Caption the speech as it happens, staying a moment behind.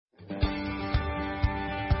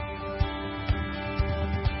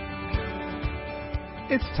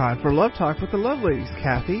It's time for Love Talk with the Love Ladies,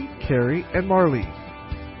 Kathy, Carrie, and Marlene.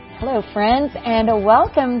 Hello, friends, and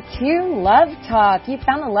welcome to Love Talk. You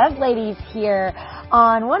found the Love Ladies here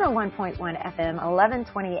on 101.1 FM,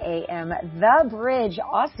 1120 AM, The Bridge,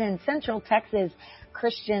 Austin, Central Texas,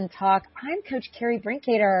 Christian Talk. I'm Coach Carrie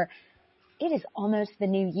Brinkater. It is almost the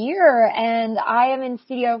new year, and I am in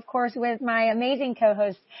studio, of course, with my amazing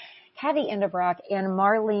co-hosts, Kathy Endebrock and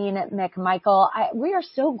Marlene McMichael. We are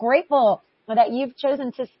so grateful that you've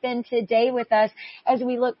chosen to spend today with us as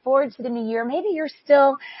we look forward to the new year. Maybe you're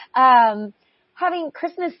still having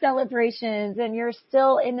Christmas celebrations and you're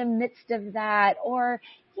still in the midst of that, or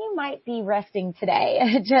you might be resting today,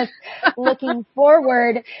 just looking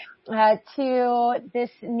forward to this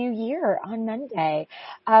new year on Monday.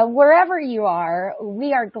 Wherever you are,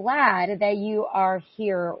 we are glad that you are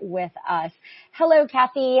here with us. Hello,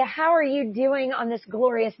 Kathy. How are you doing on this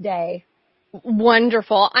glorious day?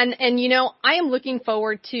 Wonderful. And you know, I am looking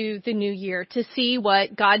forward to the new year to see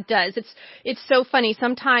what God does. It's so funny.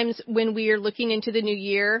 Sometimes when we are looking into the new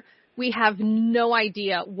year, we have no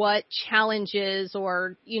idea what challenges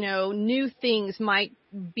or, new things might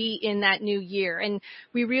be in that new year. And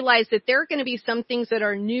we realize that there are going to be some things that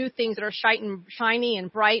are new things that are shiny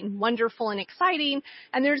and bright and wonderful and exciting.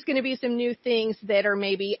 And there's going to be some new things that are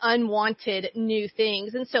maybe unwanted new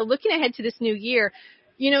things. And so looking ahead to this new year,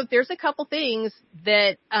 there's a couple things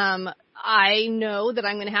that I know that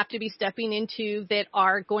I'm going to have to be stepping into that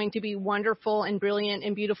are going to be wonderful and brilliant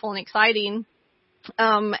and beautiful and exciting.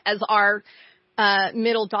 As our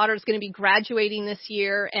middle daughter is going to be graduating this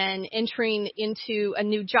year and entering into a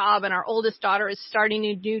new job, and our oldest daughter is starting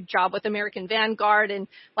a new job with American Vanguard, and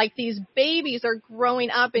like these babies are growing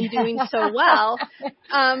up and doing so well.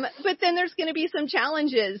 But then there's going to be some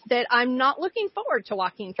challenges that I'm not looking forward to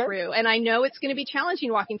walking through, and I know it's going to be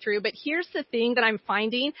challenging walking through. But here's the thing that I'm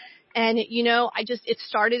finding, and it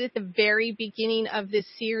started at the very beginning of this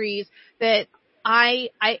series that I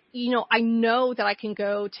know that I can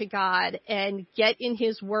go to God and get in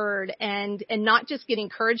His Word and not just get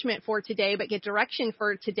encouragement for today, but get direction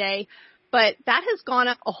for today. But that has gone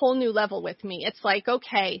up a whole new level with me. It's like,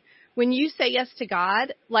 okay, when you say yes to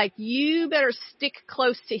God, like you better stick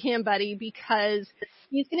close to Him, buddy, because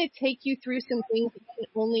He's going to take you through some things that you can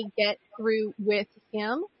only get through with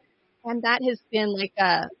Him. And that has been like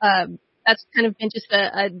that's kind of been just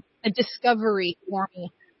a discovery for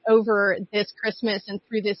me over this Christmas and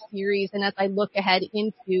through this series. And as I look ahead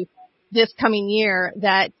into this coming year,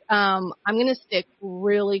 that I'm going to stick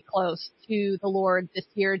really close to the Lord this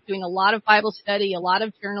year, doing a lot of Bible study, a lot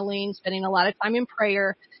of journaling, spending a lot of time in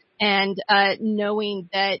prayer, and knowing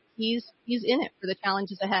that He's in it for the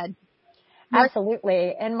challenges ahead.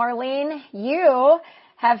 Absolutely. And Marlene, you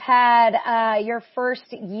have had your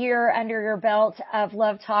first year under your belt of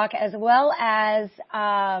Love Talk, as well as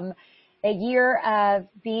a year of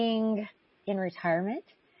being in retirement.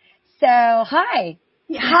 So, hi.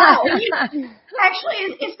 Yeah, hi.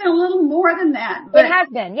 Actually, it's been a little more than that. But, it has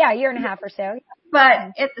been, a year and a half or so.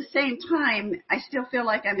 But at the same time, I still feel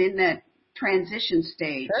like I'm in that transition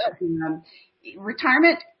stage. Sure.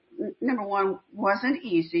 Retirement, number one, wasn't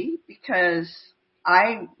easy because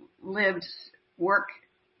I lived work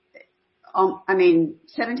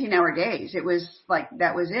 17-hour days. It was like,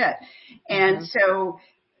 that was it. And so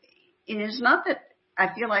it is not that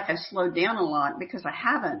I feel like I've slowed down a lot, because I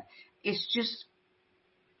haven't. It's just,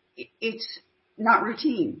 it's not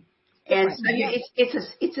routine. And so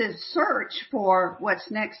it's a search for what's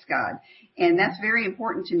next, God. And that's very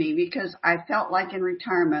important to me, because I felt like in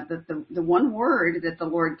retirement that the one word that the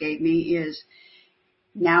Lord gave me is,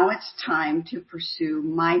 now it's time to pursue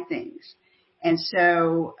my things. And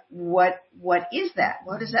so what is that?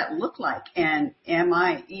 What does that look like? And am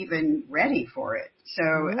I even ready for it? So,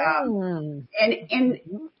 and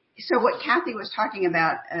so what Kathy was talking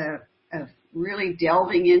about, of really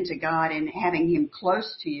delving into God and having Him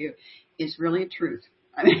close to you is really truth.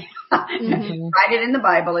 I mean, write it in the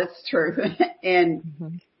Bible. It's true.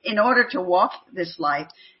 And in order to walk this life,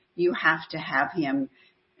 you have to have Him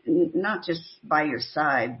not just by your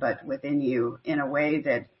side, but within you in a way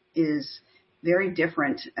that is very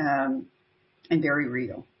different and very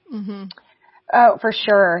real. Mm-hmm. Oh, for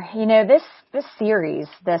sure. This series,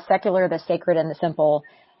 the secular, the sacred, and the simple,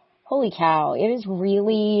 holy cow, it has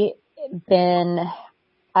really been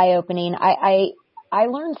eye-opening. I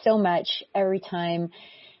learn so much every time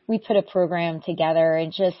we put a program together,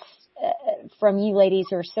 and just from you ladies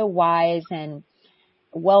who are so wise and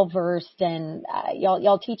well-versed, and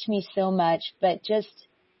y'all teach me so much, but just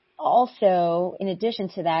also, in addition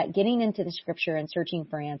to that, getting into the scripture and searching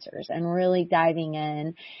for answers and really diving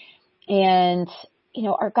in. And,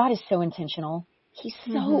 our God is so intentional. He's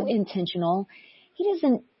so intentional. He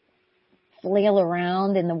doesn't flail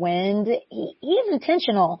around in the wind. He's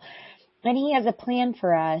intentional, and he has a plan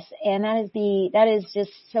for us. And that is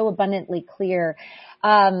just so abundantly clear.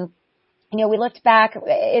 We looked back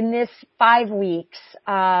in this 5 weeks.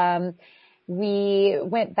 We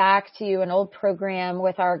went back to an old program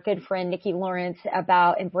with our good friend Nikki Lawrence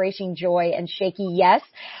about embracing joy and shaky yes.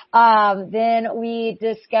 Then we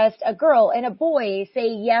discussed a girl and a boy say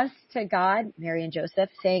yes to God, Mary and Joseph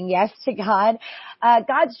saying yes to God,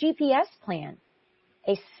 God's GPS plan,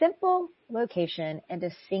 a simple location and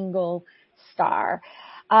a single star.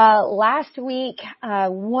 Last week, a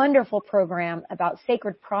wonderful program about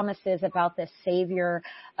sacred promises about the Savior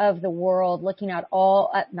of the world, looking at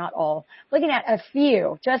a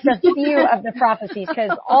few, just a few of the prophecies,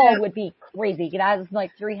 because all would be crazy. That's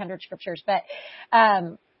like 300 scriptures, but,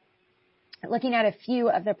 looking at a few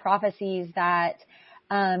of the prophecies that,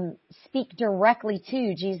 speak directly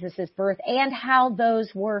to Jesus' birth and how those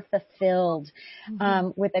were fulfilled,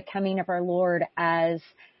 with the coming of our Lord as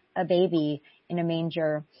a baby in a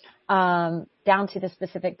manger, down to the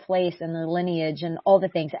specific place and the lineage and all the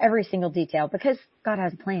things, every single detail, because God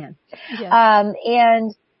has a plan. Yes.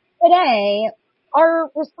 And today, our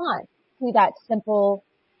response to that simple,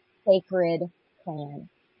 sacred plan,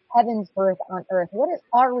 heaven's birth on earth, what is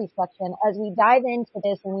our reflection as we dive into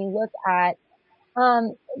this and we look at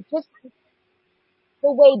just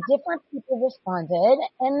the way different people responded,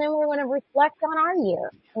 and then we're going to reflect on our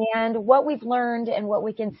year and what we've learned and what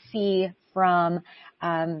we can see from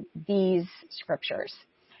these scriptures.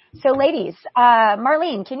 So ladies,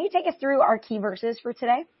 Marlene, can you take us through our key verses for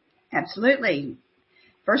today? Absolutely.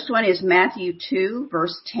 First one is Matthew 2,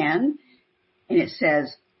 verse 10, and it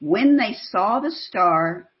says, when they saw the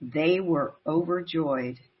star, they were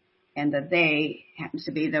overjoyed. And the they happens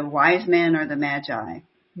to be the wise men or the magi.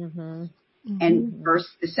 Mm-hmm. And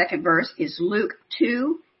the second verse is Luke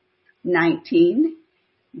 2:19.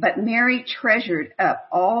 But Mary treasured up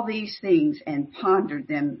all these things and pondered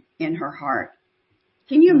them in her heart.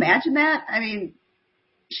 Can you imagine that? I mean,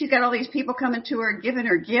 she's got all these people coming to her, giving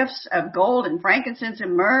her gifts of gold and frankincense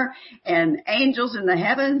and myrrh and angels in the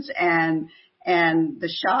heavens, and the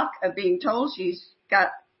shock of being told she's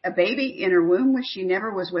got a baby in her womb when she never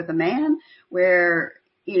was with a man, where,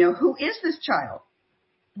 who is this child?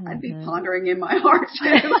 I'd be pondering in my heart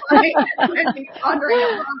too. I'd be pondering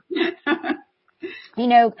a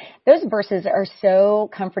lot. Those verses are so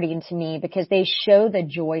comforting to me because they show the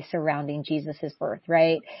joy surrounding Jesus' birth,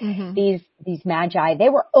 right? Mm-hmm. These magi, they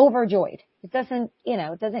were overjoyed.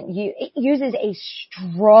 It uses a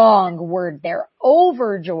strong word there,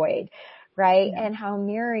 overjoyed, right? Yeah. And how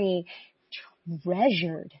Mary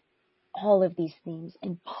treasured all of these things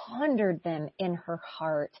and pondered them in her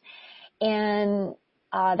heart. And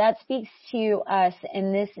that speaks to us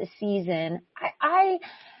in this season. I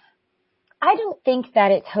don't think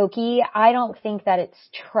that it's hokey. I don't think that it's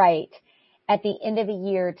trite at the end of the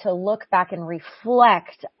year to look back and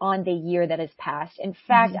reflect on the year that has passed. In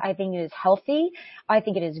fact, I think it is healthy. I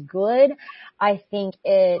think it is good. I think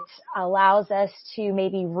it allows us to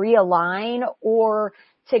maybe realign or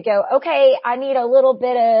to go, okay, I need a little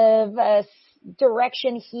bit of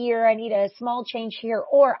direction here. I need a small change here.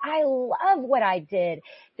 Or I love what I did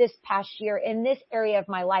this past year in this area of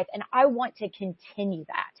my life, and I want to continue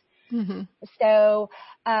that. Mm-hmm. So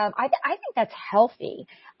I think that's healthy.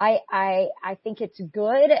 I think it's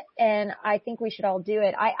good, and I think we should all do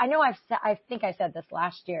it. I know I think I said this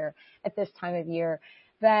last year at this time of year,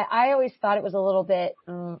 but I always thought it was a little bit,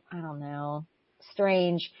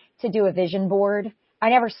 strange to do a vision board. I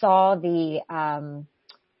never saw the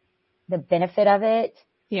benefit of it.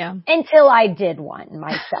 Yeah. Until I did one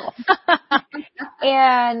myself.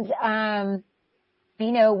 And,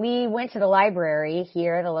 we went to the library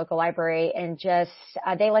here, the local library, and just,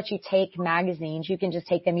 they let you take magazines. You can just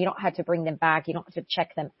take them. You don't have to bring them back. You don't have to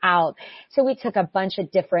check them out. So we took a bunch of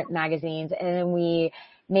different magazines, and then we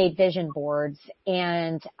made vision boards.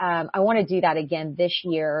 And, I want to do that again this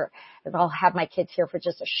year. I'll have my kids here for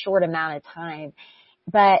just a short amount of time.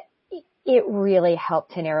 But it really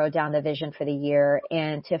helped to narrow down the vision for the year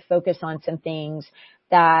and to focus on some things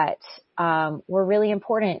that were really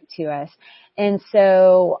important to us. And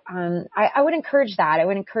so I would encourage that. I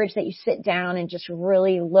would encourage that you sit down and just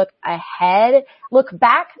really look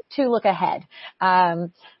back to look ahead.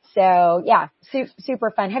 So yeah,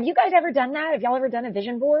 super fun. Have you guys ever done that? Have y'all ever done a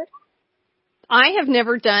vision board? I have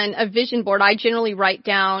never done a vision board. I generally write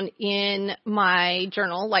down in my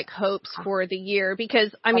journal, hopes for the year,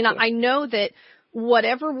 because I know that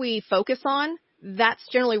whatever we focus on, that's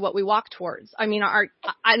generally what we walk towards. I mean,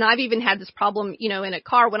 and I've even had this problem, in a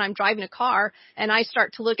car when I'm driving a car and I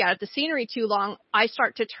start to look at the scenery too long, I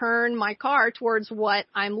start to turn my car towards what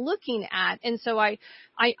I'm looking at. And so I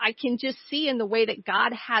can just see in the way that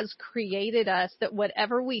God has created us that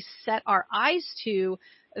whatever we set our eyes to,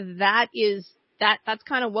 that's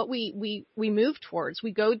kind of what we move towards.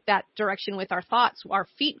 We go that direction with our thoughts. Our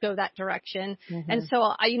feet go that direction. Mm-hmm. And so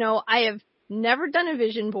I have never done a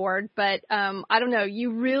vision board, but I don't know.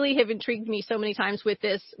 You really have intrigued me so many times with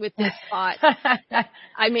this thought.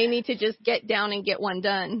 I may need to just get down and get one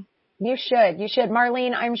done. You should.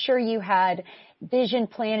 Marlene, I'm sure you had vision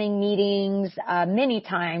planning meetings many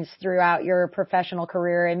times throughout your professional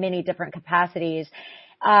career in many different capacities.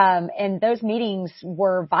 And those meetings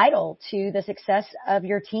were vital to the success of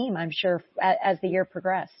your team, I'm sure, as the year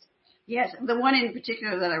progressed. Yes, the one in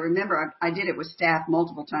particular that I remember, I did it with staff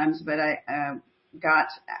multiple times, but I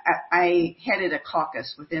headed a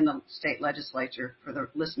caucus within the state legislature for the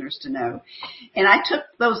listeners to know, and I took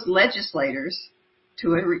those legislators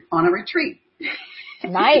on a retreat.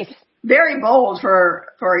 Nice. Very bold for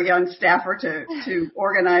a young staffer to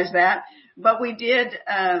organize that, but we did,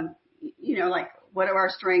 like, what are our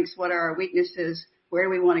strengths? What are our weaknesses? Where do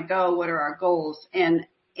we want to go? What are our goals? And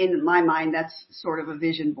in my mind, that's sort of a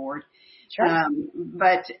vision board. Sure.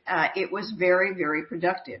 But it was very, very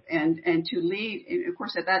productive. And to lead, and of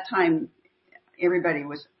course, at that time, everybody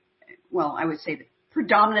was, well, I would say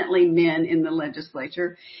predominantly men in the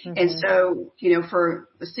legislature. Mm-hmm. And so, for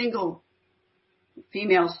a single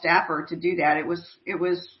female staffer to do that, it was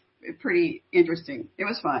pretty interesting. It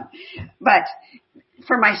was fun. But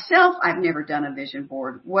for myself, I've never done a vision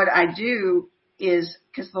board. What I do is,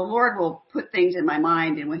 because the Lord will put things in my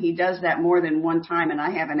mind, and when He does that more than one time and I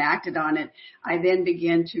haven't acted on it, I then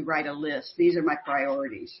begin to write a list. These are my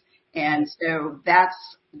priorities. And so that's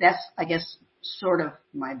I guess, sort of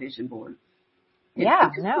my vision board. It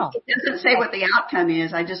doesn't say what the outcome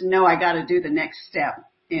is. I just know I got to do the next step.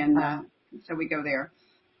 And so we go there.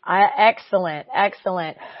 Excellent.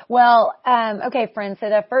 Well, okay, friends. So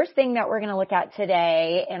the first thing that we're going to look at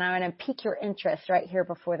today, and I'm going to pique your interest right here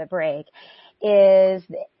before the break, is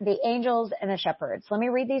the angels and the shepherds. Let me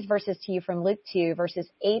read these verses to you from Luke 2, verses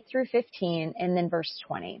 8 through 15, and then verse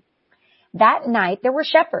 20. That night there were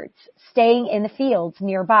shepherds staying in the fields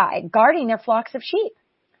nearby, guarding their flocks of sheep.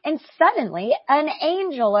 And suddenly an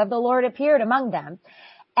angel of the Lord appeared among them,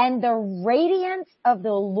 and the radiance of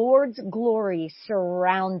the Lord's glory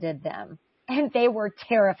surrounded them, and they were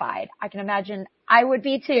terrified. I can imagine I would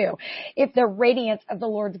be too if the radiance of the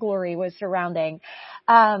Lord's glory was surrounding.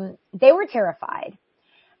 They were terrified,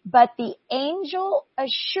 but the angel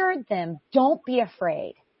assured them, "Don't be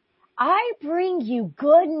afraid. I bring you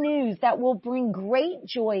good news that will bring great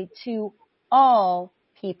joy to all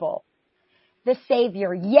people. The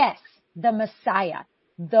Savior, yes, the Messiah,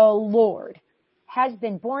 the Lord, has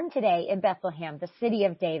been born today in Bethlehem, the city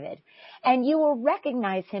of David, and you will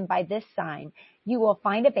recognize him by this sign. You will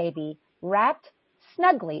find a baby wrapped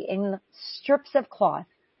snugly in strips of cloth,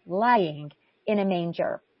 lying in a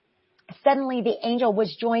manger." Suddenly the angel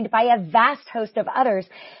was joined by a vast host of others,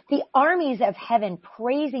 the armies of heaven,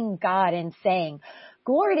 praising God and saying,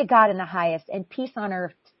 "Glory to God in the highest, and peace on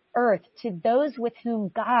earth to those with whom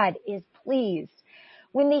God is pleased."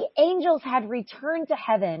 When the angels had returned to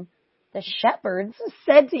heaven, the shepherds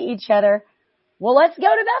said to each other, "Well, let's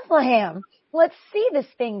go to Bethlehem. Let's see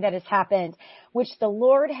this thing that has happened, which the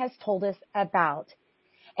Lord has told us about."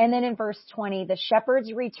 And then in verse 20, the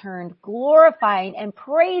shepherds returned, glorifying and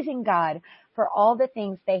praising God for all the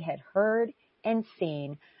things they had heard and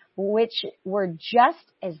seen, which were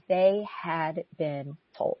just as they had been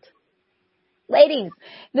told. Ladies,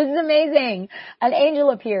 this is amazing. An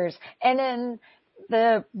angel appears, and then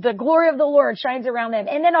the glory of the Lord shines around them.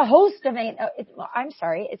 And then a host of,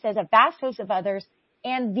 it says a vast host of others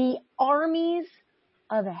and the armies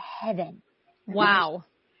of heaven. Wow.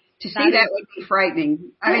 To see that would be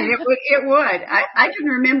frightening. I mean, it would. I can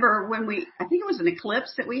remember I think it was an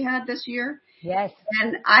eclipse that we had this year. Yes.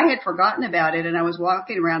 And I had forgotten about it, and I was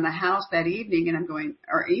walking around the house that evening, and I'm going,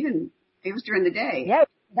 or even, it was during the day. Yeah.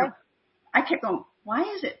 I kept going, why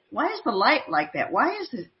is the light like that? Why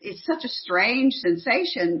is it's such a strange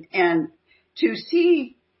sensation? And to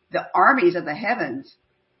see the armies of the heavens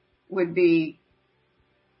would be,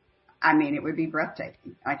 it would be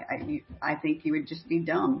breathtaking. I think you would just be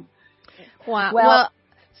dumb. Wow. Well,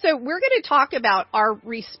 so we're going to talk about our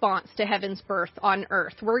response to heaven's birth on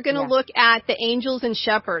earth. We're going to look at the angels and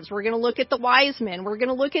shepherds. We're going to look at the wise men. We're going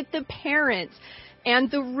to look at the parents and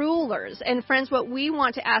the rulers. And friends, what we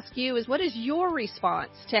want to ask you is, what is your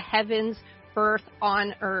response to heaven's birth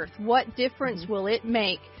on earth? What difference will it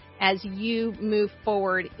make as you move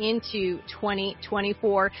forward into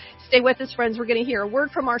 2024? Stay with us, friends. We're going to hear a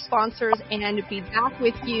word from our sponsors and be back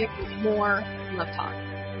with you with more Love Talk.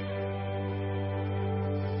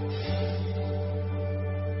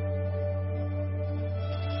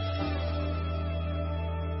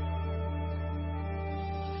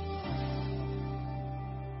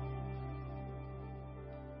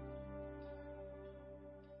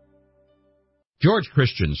 George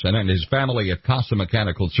Christensen and his family at Casa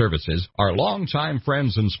Mechanical Services are longtime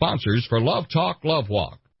friends and sponsors for Love Talk, Love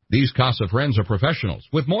Walk. These Casa friends are professionals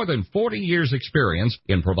with more than 40 years' experience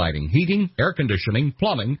in providing heating, air conditioning,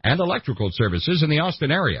 plumbing, and electrical services in the Austin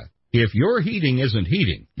area. If your heating isn't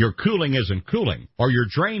heating, your cooling isn't cooling, or your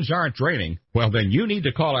drains aren't draining, well, then you need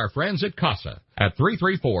to call our friends at Casa at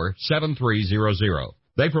 334-7300.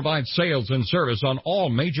 They provide sales and service on all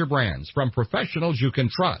major brands from professionals you can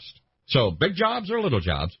trust. So big jobs or little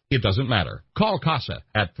jobs, it doesn't matter. Call Casa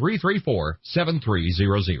at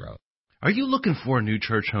 334-7300. Are you looking for a new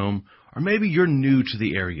church home? Or maybe you're new to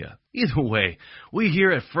the area? Either way, we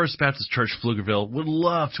here at First Baptist Church Pflugerville would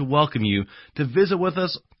love to welcome you to visit with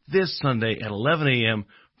us this Sunday at 11 a.m.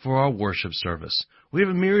 for our worship service. We have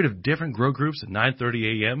a myriad of different grow groups at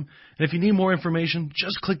 9:30 a.m. And if you need more information,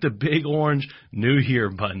 just click the big orange New Here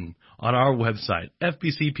button on our website,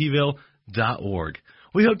 fbcpville.org.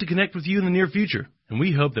 We hope to connect with you in the near future, and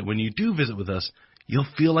we hope that when you do visit with us, you'll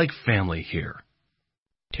feel like family here.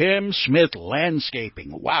 Tim Smith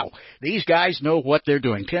Landscaping. Wow, these guys know what they're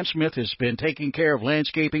doing. Tim Smith has been taking care of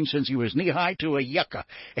landscaping since he was knee-high to a yucca,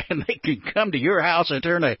 and they can come to your house and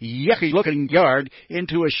turn a yucky-looking yard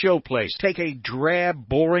into a showplace. Take a drab,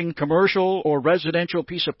 boring commercial or residential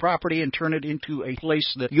piece of property and turn it into a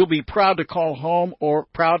place that you'll be proud to call home or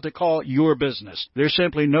proud to call your business. There's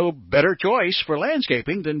simply no better choice for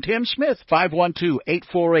landscaping than Tim Smith.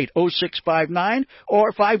 512-848-0659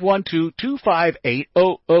 or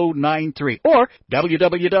 512-258-0093 or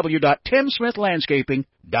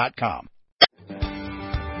www.timsmithlandscaping.com.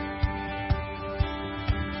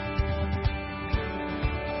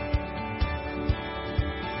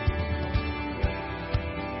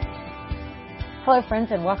 Hello,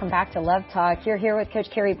 friends, and welcome back to Love Talk. You're here with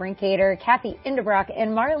Coach Carrie Brinkater, Kathy Indebrock,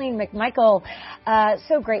 and Marlene McMichael.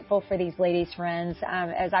 So grateful for these ladies, friends.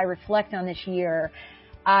 As I reflect on this year,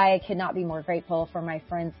 I could not be more grateful for my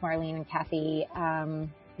friends Marlene and Kathy.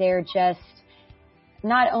 They're just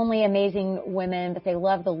not only amazing women, but they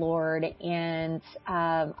love the Lord. And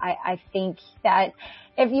I think that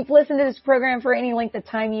if you've listened to this program for any length of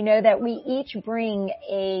time, you know that we each bring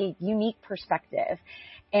a unique perspective.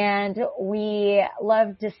 And we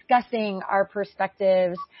love discussing our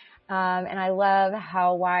perspectives. And I love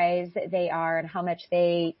how wise they are and how much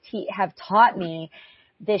they have taught me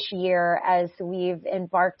this year as we've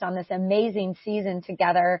embarked on this amazing season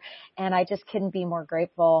together. And I just couldn't be more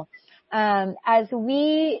grateful. As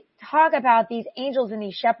we talk about these angels and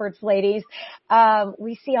these shepherds, ladies,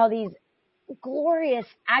 we see all these glorious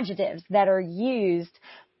adjectives that are used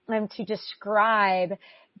to describe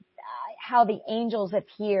how the angels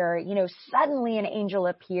appear. You know, suddenly an angel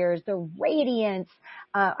appears, the radiance,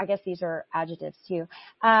 I guess these are adjectives too,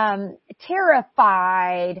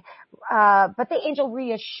 terrified, but the angel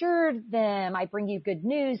reassured them, I bring you good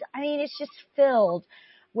news. I mean, it's just filled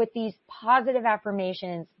with these positive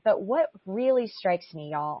affirmations. But what really strikes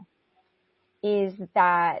me, y'all, is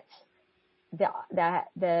that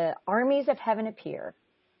the armies of heaven appear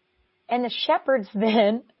and the shepherds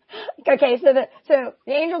then, okay, so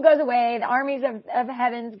the angel goes away, the armies of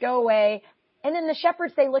heavens go away, and then the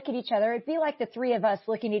shepherds, they look at each other. It'd be like the three of us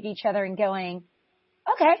looking at each other and going,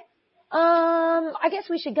 okay, I guess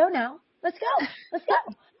we should go now. Let's go.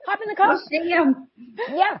 Hop in the car. We'll see him.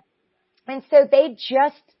 Yeah. And so they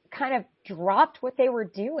just kind of dropped what they were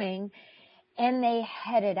doing and they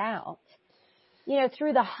headed out. You know,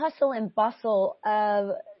 through the hustle and bustle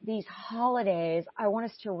of these holidays, I want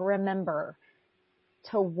us to remember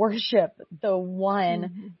to worship the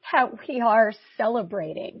one that we are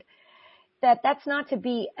celebrating. That's not to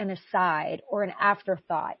be an aside or an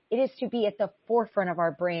afterthought. It is to be at the forefront of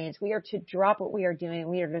our brains. We are to drop what we are doing.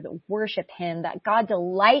 We are to worship him, that God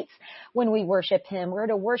delights when we worship him. We're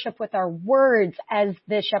to worship with our words as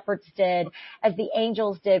the shepherds did, as the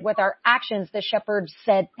angels did. With our actions, the shepherds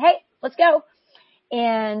said, hey, let's go.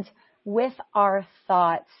 And with our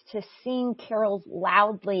thoughts, to sing carols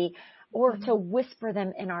loudly or to whisper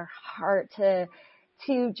them in our heart, to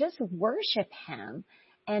just worship him.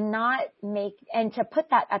 And to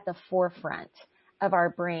put that at the forefront of our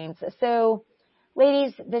brains. So,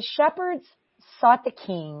 ladies, the shepherds sought the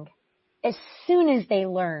king as soon as they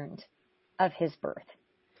learned of his birth.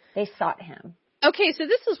 They sought him. Okay, so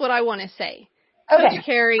this is what I want to say. Okay. Coach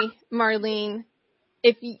Carrie, Marlene,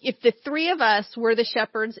 if the three of us were the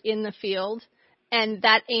shepherds in the field and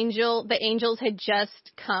the angels had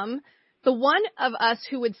just come, the one of us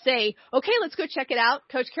who would say, okay, let's go check it out,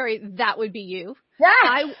 Coach Carrie, that would be you.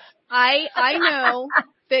 Yeah. I know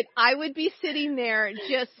that I would be sitting there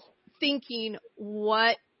just thinking,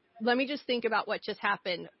 let me just think about what just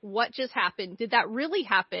happened. What just happened? Did that really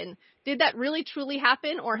happen? Did that really truly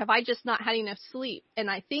happen? Or have I just not had enough sleep? And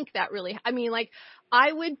I think that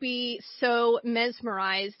I would be so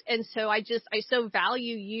mesmerized. And so I so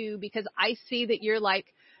value you because I see that you're like,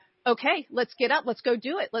 okay, let's get up. Let's go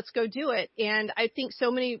do it. Let's go do it. And I think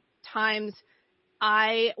so many times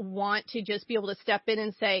I want to just be able to step in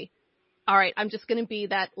and say, all right, I'm just going to be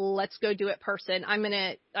that let's go do it person.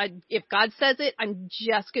 If God says it, I'm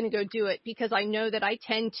just going to go do it because I know that I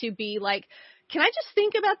tend to be like, can I just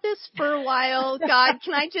think about this for a while? God,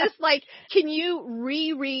 can I just can you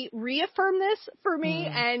reaffirm this for me?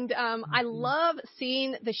 And I love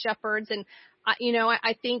seeing the shepherds. And,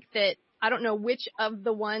 I think that I don't know which of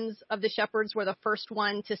the shepherds were the first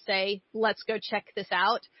one to say, let's go check this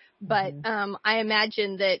out. But I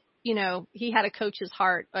imagine that, he had a coach's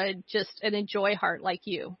heart, just an enjoy heart like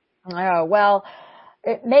you. Oh, well,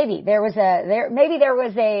 maybe there was a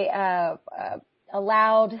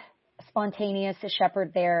loud, spontaneous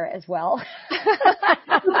shepherd there as well.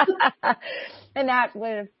 And that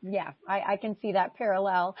would, I can see that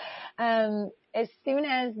parallel. As soon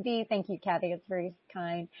as thank you, Kathy, it's very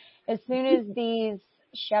kind. As soon as these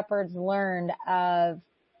shepherds learned of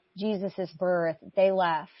Jesus' birth, they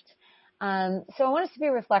left. So I want us to be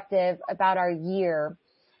reflective about our year.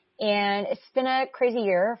 And it's been a crazy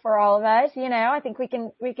year for all of us. I think we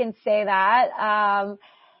can say that.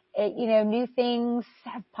 New things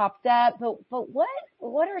have popped up, but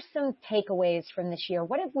what are some takeaways from this year?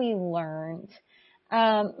 What have we learned?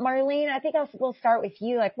 Marlene, I think we'll start with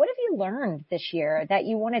you. What have you learned this year that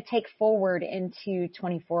you want to take forward into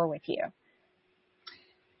 24 with you?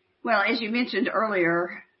 Well, as you mentioned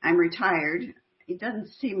earlier, I'm retired. It doesn't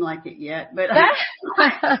seem like it yet, but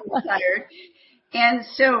I'm retired. And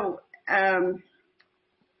so, and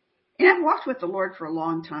I've walked with the Lord for a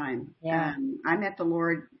long time. Yeah. I met the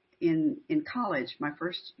Lord in college, my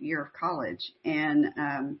first year of college, and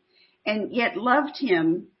yet loved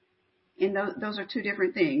him. And those are two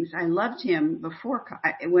different things. I loved him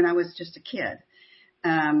when I was just a kid.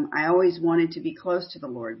 I always wanted to be close to the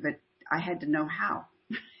Lord, but I had to know how.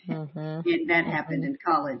 And that happened in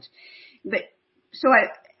college. But so I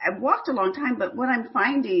walked a long time, but what I'm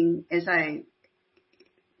finding as I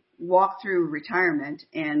walk through retirement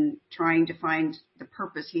and trying to find the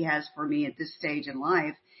purpose he has for me at this stage in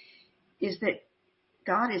life is that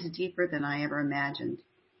God is deeper than I ever imagined.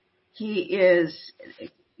 He's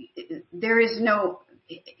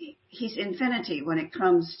infinity when it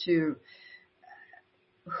comes to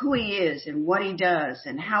who he is and what he does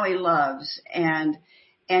and how he loves. And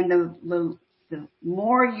the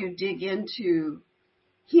more you dig into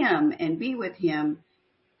him and be with him,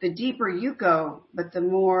 the deeper you go, but the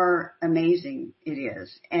more amazing it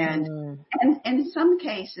is. And in some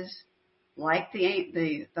cases, like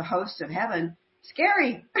the hosts of heaven,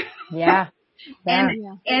 scary. Yeah.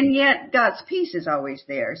 And yet God's peace is always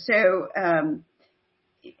there. So,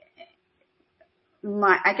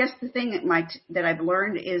 I guess the thing that I've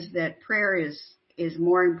learned is that prayer is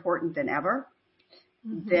more important than ever.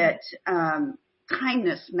 That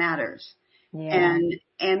kindness matters. Yeah.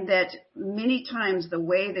 And that many times the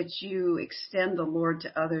way that you extend the Lord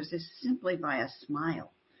to others is simply by a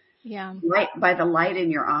smile. Yeah. Right, by the light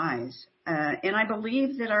in your eyes. And I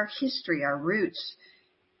believe that our history, our roots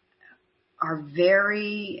are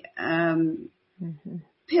very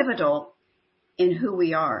pivotal in who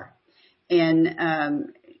we are. And,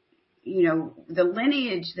 the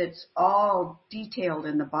lineage that's all detailed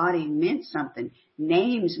in the body meant something.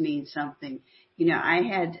 Names mean something. I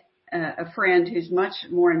had a friend who's much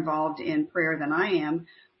more involved in prayer than I am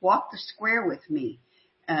walk the square with me.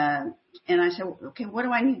 And I said, okay, what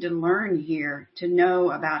do I need to learn here to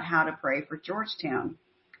know about how to pray for Georgetown,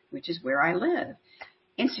 which is where I live?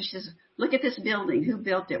 And so she says, look at this building. Who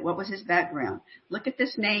built it? What was his background? Look at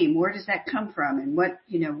this name. Where does that come from? And what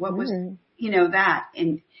was, that?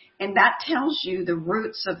 And that tells you the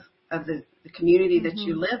roots of the community that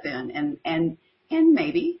you live in and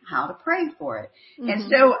maybe how to pray for it. And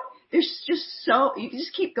so there's just you can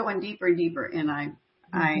just keep going deeper and deeper. And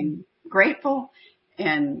I'm grateful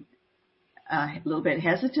and a little bit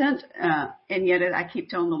hesitant. And yet I keep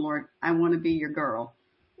telling the Lord, I want to be your girl.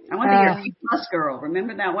 I want to be your B+ girl.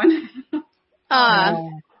 Remember that one?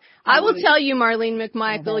 I will tell you, Marlene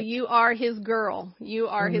McMichael, you are his girl. You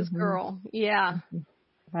are his girl. Yeah.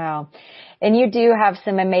 Wow. And you do have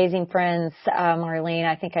some amazing friends, Marlene.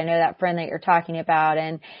 I think I know that friend that you're talking about.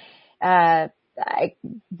 And I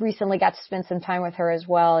recently got to spend some time with her as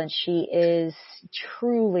well. And she is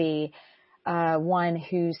truly one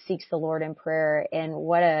who seeks the Lord in prayer. And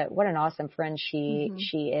what an awesome friend she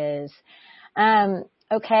is.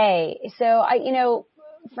 Okay. So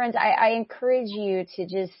friends, I encourage you to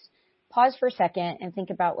just pause for a second and think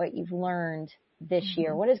about what you've learned this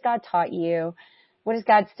year. What has God taught you? What is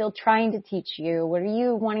God still trying to teach you? What are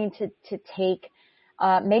you wanting to take?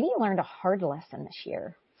 Maybe you learned a hard lesson this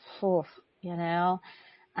year. Oof,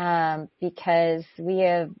 because we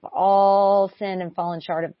have all sinned and fallen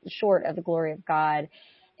short of the glory of God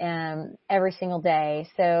every single day.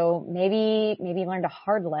 So maybe you learned a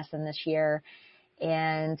hard lesson this year,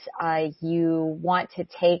 and you want to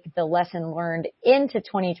take the lesson learned into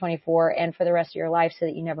 2024 and for the rest of your life so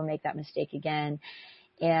that you never make that mistake again.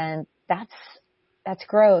 And that's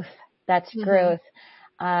growth. That's growth.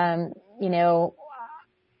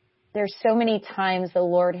 There's so many times the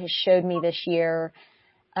Lord has showed me this year,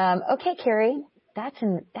 okay, Carrie, that's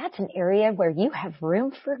an area where you have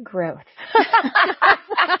room for growth.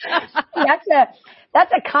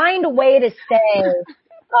 That's a kind way to say,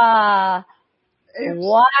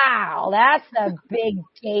 wow, that's a big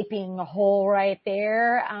gaping hole right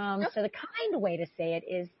there. So the kind way to say it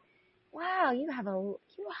is, wow, you have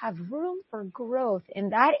room for growth in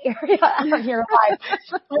that area of your life.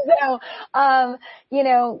 So,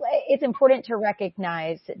 it's important to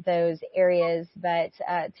recognize those areas, but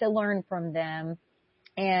to learn from them.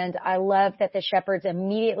 And I love that the shepherds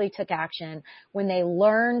immediately took action. When they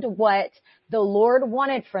learned what the Lord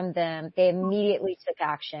wanted from them, they immediately took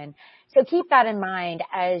action. So keep that in mind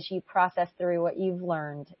as you process through what you've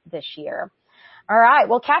learned this year. All right.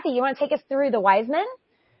 Well, Kathy, you want to take us through the wise men?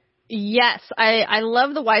 Yes, I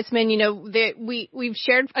love the wise men. We've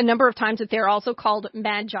shared a number of times that they're also called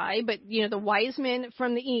magi, but the wise men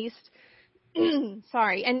from the east.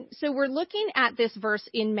 Sorry. And so we're looking at this verse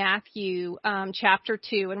in Matthew chapter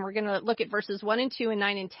 2, and we're going to look at verses 1 and 2 and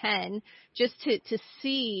 9 and 10 just to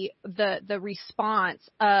see the response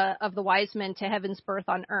of the wise men to heaven's birth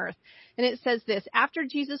on earth. And it says this: after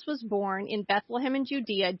Jesus was born in Bethlehem in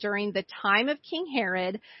Judea during the time of King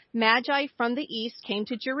Herod, magi from the east came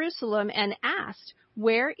to Jerusalem and asked,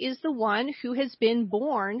 "Where is the one who has been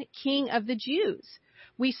born King of the Jews?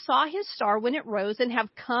 We saw his star when it rose and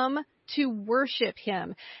have come to worship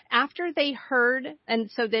him." After they heard,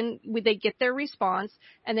 and so then they get their response,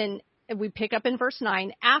 and then we pick up in verse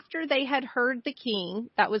 9. After they had heard the king,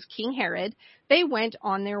 that was King Herod, they went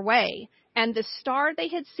on their way. And the star they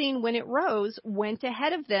had seen when it rose went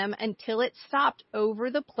ahead of them until it stopped over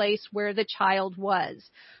the place where the child was.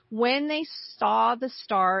 When they saw the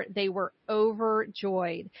star, they were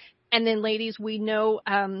overjoyed. And then, ladies, we know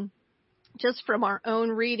just from our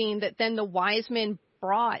own reading that then the wise men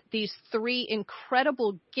brought these 3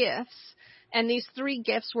 incredible gifts, and these 3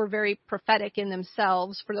 gifts were very prophetic in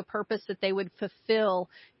themselves for the purpose that they would fulfill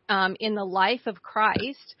in the life of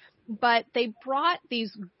Christ. But they brought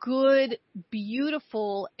these good,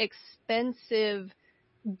 beautiful, expensive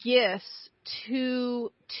gifts to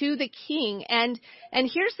the king. And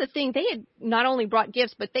here's the thing: they had not only brought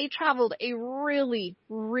gifts, but they traveled a really,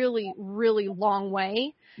 really, really long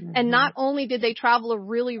way. And not only did they travel a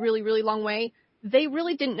really, really, really long way, they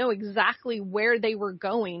really didn't know exactly where they were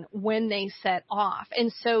going when they set off.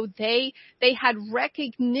 And so they had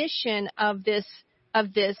recognition of this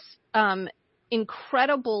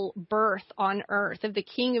incredible birth on earth of the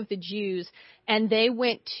King of the Jews, and they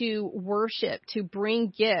went to worship, to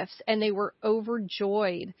bring gifts, and they were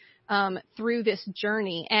overjoyed through this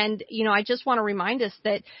journey. And, I just want to remind us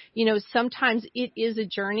that, sometimes it is a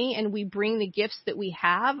journey, and we bring the gifts that we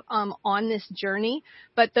have on this journey,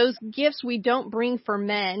 but those gifts we don't bring for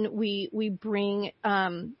men, we bring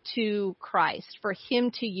to Christ, for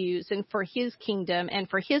him to use and for his kingdom and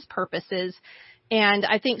for his purposes. And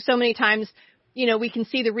I think so many times, we can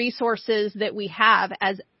see the resources that we have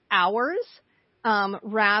as ours,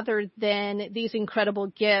 rather than these incredible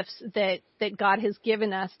gifts that God has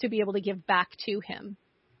given us to be able to give back to him.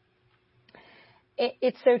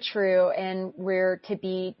 It's so true. And we're to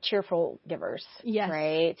be cheerful givers, yes,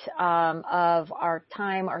 right? Of our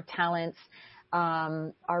time, our talents,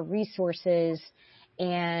 our resources.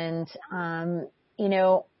 And,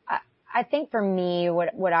 I think for me,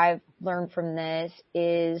 what I've learned from this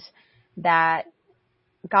is that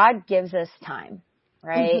God gives us time,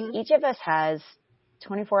 right? Each of us has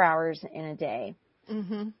 24 hours in a day.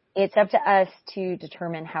 It's up to us to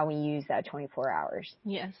determine how we use that 24 hours.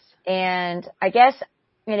 Yes. And I guess,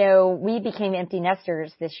 we became empty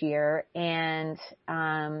nesters this year, and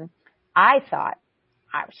I thought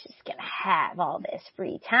I was just going to have all this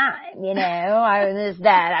free time, I was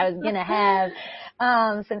going to have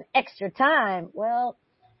some extra time. Well,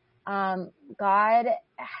 God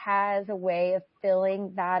has a way of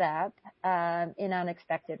filling that up in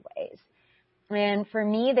unexpected ways. And for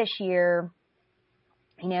me this year,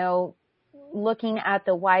 looking at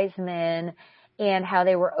the wise men and how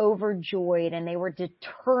they were overjoyed and they were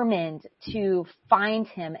determined to find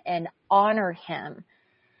him and honor him.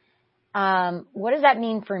 What does that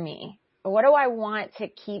mean for me? What do I want to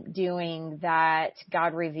keep doing that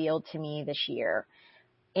God revealed to me this year?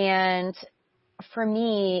 And for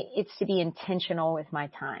me, it's to be intentional with my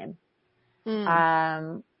time.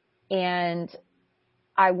 And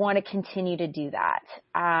I want to continue to do that.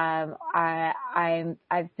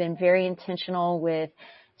 I've been very intentional with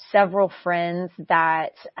several friends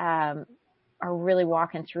that are really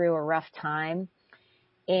walking through a rough time.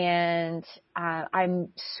 And I'm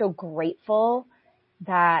so grateful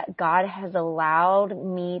that God has allowed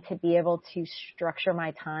me to be able to structure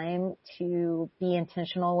my time to be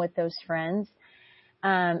intentional with those friends.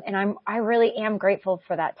 And I really am grateful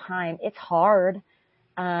for that time. It's hard.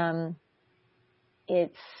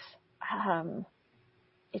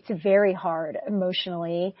 It's very hard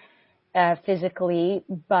emotionally, physically,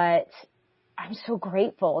 but I'm so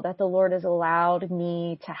grateful that the Lord has allowed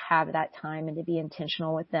me to have that time and to be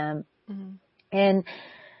intentional with them. Mm-hmm. And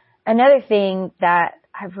another thing that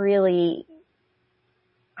I've really,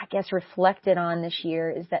 I guess, reflected on this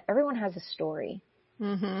year is that everyone has a story.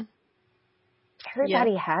 Mm-hmm.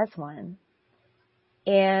 Everybody has one.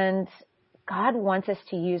 And God wants us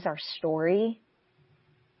to use our story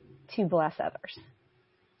to bless others.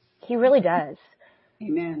 He really does.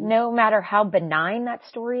 Amen. No matter how benign that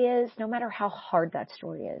story is, no matter how hard that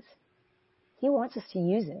story is, he wants us to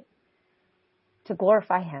use it to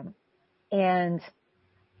glorify him. And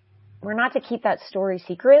we're not to keep that story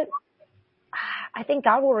secret. I think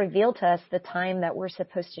God will reveal to us the time that we're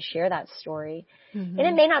supposed to share that story. Mm-hmm. And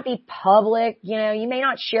it may not be public, you may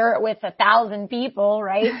not share it with 1,000 people,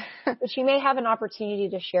 right? But you may have an opportunity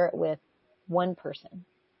to share it with one person.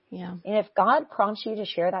 Yeah. And if God prompts you to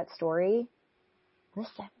share that story,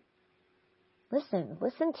 listen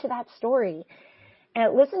to that story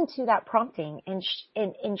and listen to that prompting and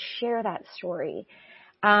share that story.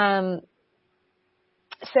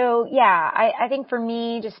 So yeah, I think for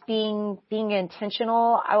me, just being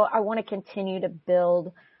intentional, I want to continue to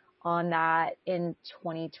build on that in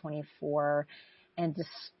 2024 and just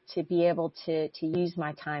to be able to use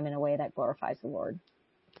my time in a way that glorifies the Lord.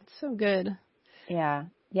 That's so good. Yeah.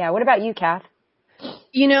 Yeah. What about you, Kath?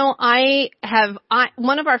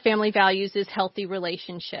 One of our family values is healthy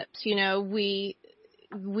relationships. We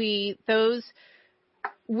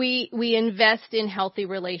invest in healthy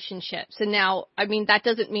relationships. And now, that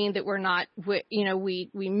doesn't mean that we're not, we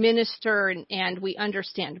minister and we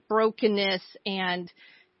understand brokenness and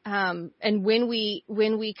when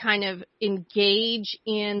we kind of engage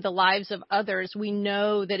in the lives of others, we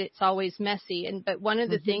know that it's always messy. But one of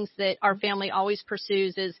the things that our family always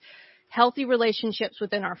pursues is healthy relationships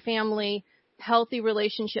within our family, healthy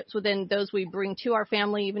relationships within those we bring to our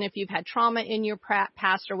family. Even if you've had trauma in your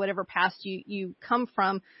past or whatever past you come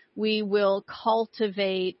from, we will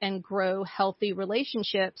cultivate and grow healthy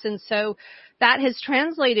relationships. And so that has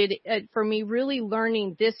translated for me really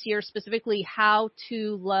learning this year specifically how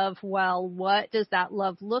to love well. What does that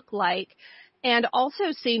love look like? And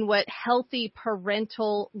also seeing what healthy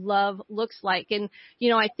parental love looks like. And,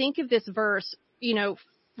 I think of this verse,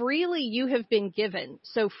 freely you have been given,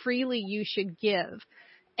 so freely you should give.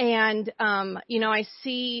 And, I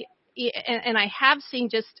see, and I have seen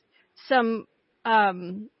just some,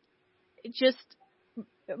 just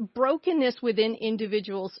brokenness within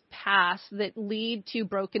individuals' past that lead to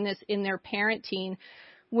brokenness in their parenting,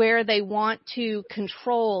 where they want to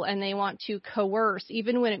control and they want to coerce,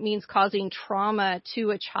 even when it means causing trauma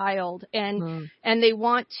to a child. And they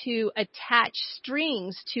want to attach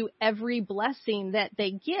strings to every blessing that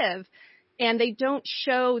they give. And they don't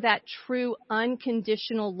show that true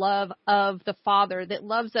unconditional love of the Father that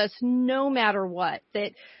loves us no matter what,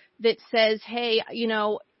 that says, hey,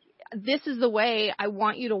 this is the way I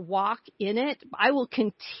want you to walk in it. I will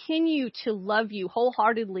continue to love you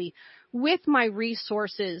wholeheartedly with my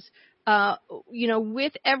resources,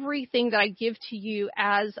 with everything that I give to you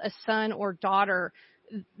as a son or daughter,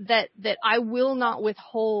 that I will not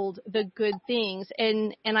withhold the good things.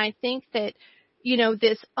 And I think that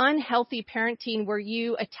this unhealthy parenting where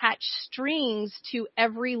you attach strings to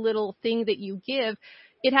every little thing that you give,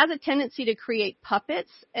 it has a tendency to create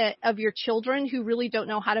puppets of your children who really don't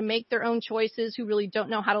know how to make their own choices, who really don't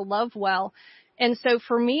know how to love well. And so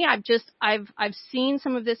for me, I've seen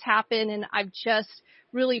some of this happen, and I've just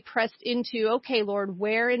really pressed into, okay, Lord,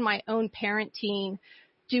 where in my own parenting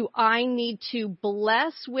do I need to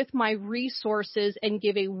bless with my resources and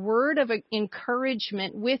give a word of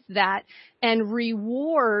encouragement with that and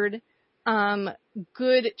reward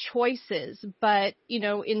good choices, but,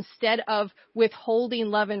 instead of withholding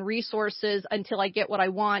love and resources until I get what I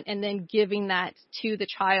want and then giving that to the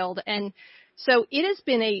child. And so it has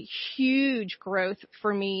been a huge growth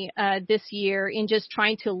for me this year in just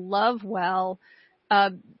trying to love well,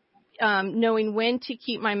 knowing when to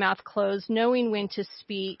keep my mouth closed, knowing when to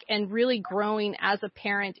speak, and really growing as a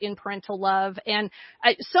parent in parental love. And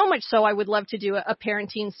so much so, I would love to do a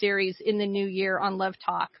parenting series in the new year on Love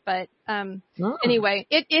Talk. But anyway,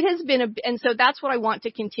 it has been and so that's what I want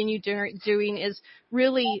to continue doing is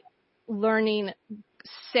really learning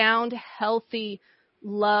sound, healthy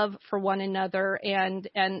love for one another and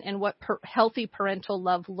what healthy parental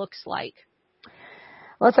love looks like.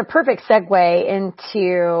 Well, it's a perfect segue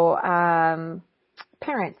into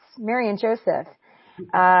parents, Mary and Joseph.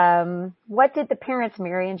 What did the parents,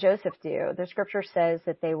 Mary and Joseph, do? The scripture says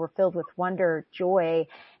that they were filled with wonder, joy.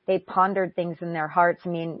 They pondered things in their hearts. I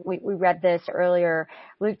mean, we read this earlier,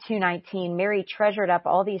 Luke 2:19. Mary treasured up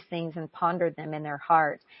all these things and pondered them in their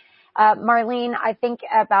heart. Marlene, I think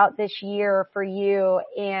about this year for you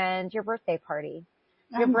and your birthday party.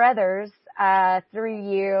 Your brothers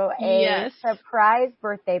threw you a surprise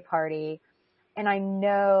birthday party. And I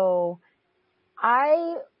know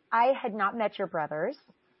I had not met your brothers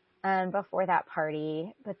before that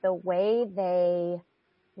party, but the way they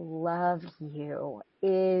love you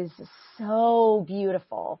is so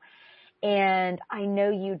beautiful. And I know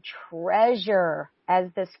you treasure,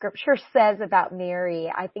 as the scripture says about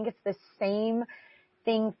Mary, I think it's the same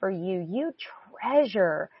thing for you. You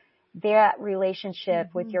treasure that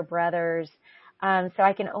relationship with your brothers. So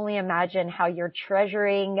I can only imagine how you're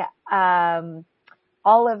treasuring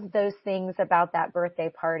all of those things about that birthday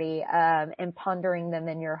party and pondering them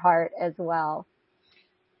in your heart as well.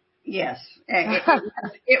 Yes.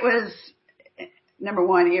 It was, number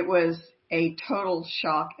one, it was a total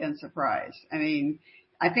shock and surprise. I mean,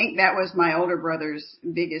 I think that was my older brother's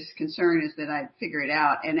biggest concern, is that I'd figure it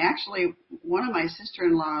out. And actually, one of my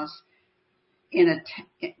sister-in-laws,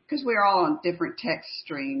 because we were all on different text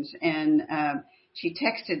streams, and she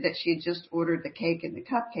texted that she had just ordered the cake and the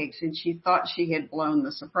cupcakes, and she thought she had blown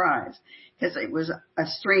the surprise because it was a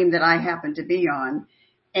stream that I happened to be on.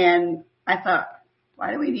 And I thought,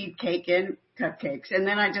 why do we need cake and cupcakes? And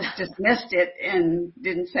then I just dismissed it and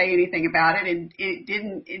didn't say anything about it, and it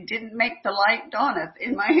didn't make the light dawneth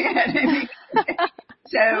in my head.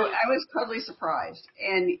 So I was totally surprised.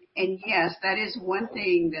 And yes, that is one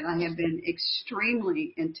thing that I have been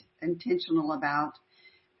extremely intentional about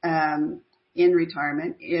in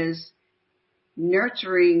retirement, is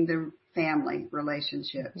nurturing the family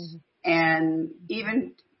relationships, and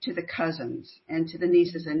even to the cousins and to the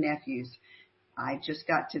nieces and nephews. I just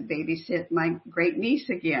got to babysit my great niece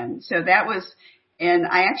again. So that was, and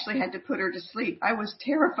I actually had to put her to sleep. I was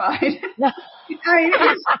terrified. I mean,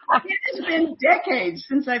 it has been decades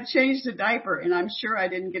since I've changed a diaper, and I'm sure I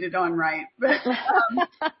didn't get it on right. But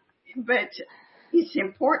it's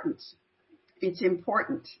important. It's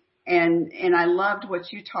important. And I loved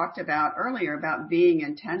what you talked about earlier about being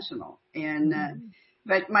intentional. And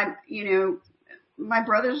but my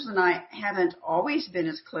brothers and I haven't always been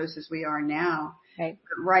as close as we are now. Right.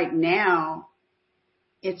 But right now,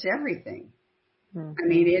 it's everything. I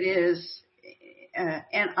mean, it is,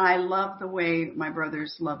 and I love the way my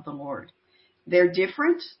brothers love the Lord. They're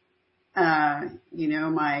different.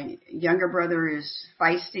 My younger brother is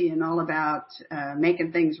feisty and all about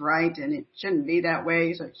making things right, and it shouldn't be that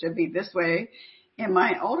way, so it should be this way. And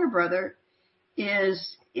my older brother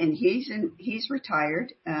is, and he's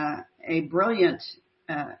retired, a brilliant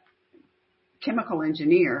chemical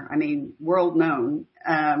engineer. I mean, world known.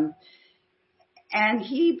 And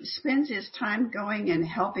he spends his time going and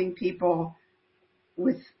helping people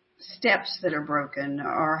with steps that are broken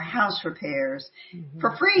or house repairs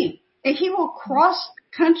for free. And he will cross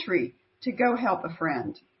the country to go help a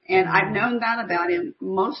friend. And I've known that about him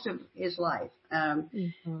most of his life.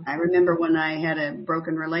 I remember when I had a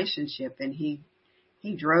broken relationship, and he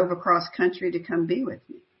drove across country to come be with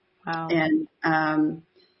me. Wow. And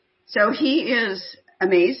so he is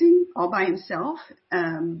amazing all by himself.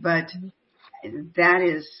 But that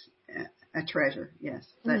is a treasure. Yes,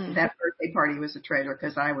 that birthday party was a treasure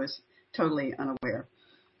because I was totally unaware.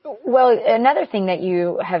 Well, another thing that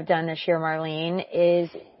you have done this year, Marlene, is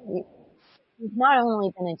you've not only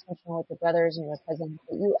been intentional with your brothers and your cousins,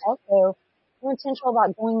 but you also were intentional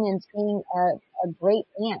about going and being a great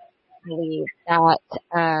aunt, I believe, that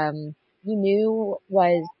you knew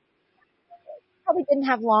was probably didn't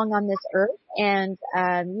have long on this earth, and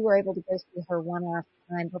you were able to go see her one last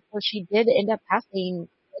time before she did end up passing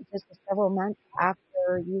just several months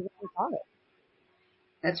after you were daughter.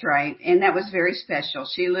 That's right, and that was very special.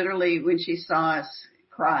 She literally, when she saw us,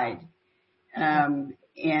 cried, and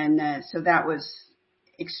so that was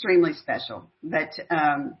extremely special. But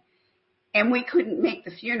and we couldn't make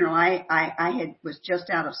the funeral. I was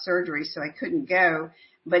just out of surgery, so I couldn't go.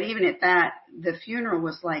 But even at that, the funeral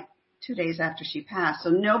was like 2 days after she passed, so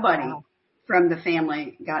nobody from the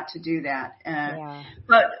family got to do that.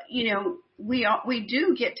 But we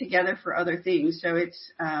do get together for other things, so it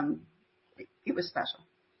was special.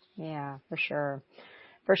 Yeah, for sure.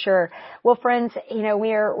 For sure. Well, friends,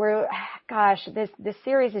 we're gosh, this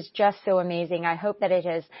series is just so amazing. I hope that it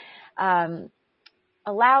has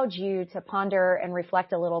allowed you to ponder and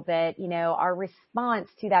reflect a little bit, our response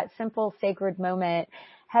to that simple sacred moment,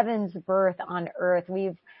 heaven's birth on earth.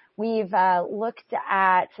 We've looked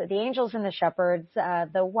at the angels and the shepherds,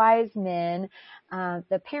 the wise men,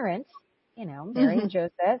 the parents, Mary and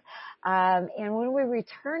Joseph. And when we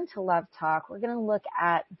return to Love Talk, we're going to look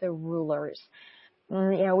at the rulers.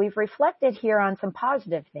 We've reflected here on some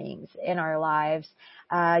positive things in our lives,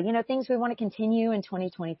 things we want to continue in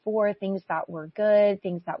 2024, things that were good,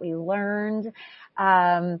 things that we learned.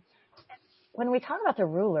 When we talk about the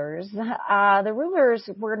rulers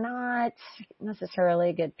were not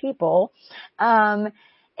necessarily good people.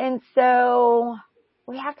 And so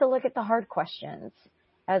we have to look at the hard questions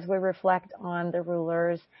as we reflect on the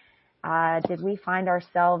rulers. Did we find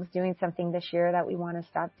ourselves doing something this year that we want to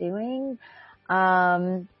stop doing?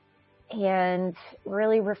 And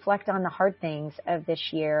really reflect on the hard things of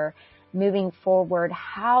this year. Moving forward,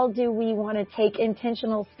 how do we want to take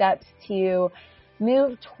intentional steps to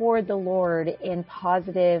move toward the Lord in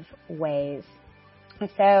positive ways?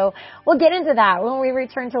 So we'll get into that when we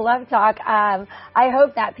return to Love Talk. I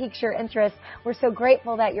hope that piques your interest. We're so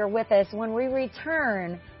grateful that you're with us when we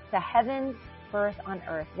return to Heaven's Birth on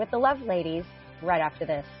Earth with the Love Ladies right after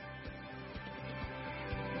this.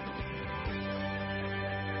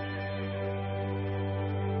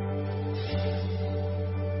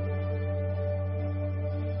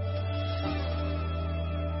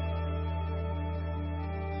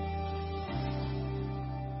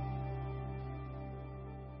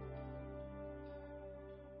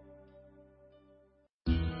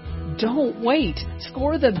 Don't wait.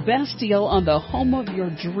 Score the best deal on the home of your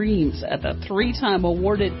dreams at the 3-time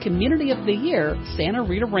awarded Community of the Year, Santa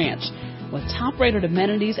Rita Ranch. With top-rated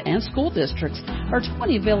amenities and school districts, our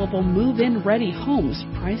 20 available move-in ready homes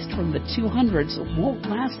priced from the 200s won't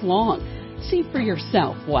last long. See for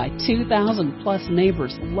yourself why 2,000-plus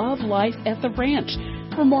neighbors love life at the ranch.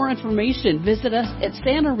 For more information, visit us at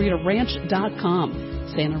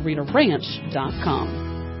SantaRitaRanch.com. SantaRitaRanch.com.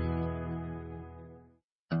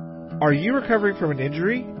 Are you recovering from an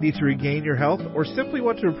injury, need to regain your health, or simply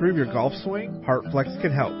want to improve your golf swing? HeartFlex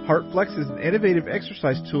can help. HeartFlex is an innovative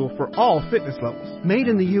exercise tool for all fitness levels. Made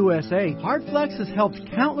in the USA, HeartFlex has helped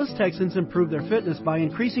countless Texans improve their fitness by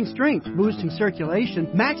increasing strength, boosting circulation,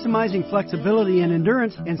 maximizing flexibility and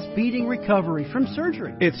endurance, and speeding recovery from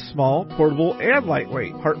surgery. It's small, portable, and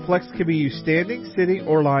lightweight. HeartFlex can be used standing, sitting,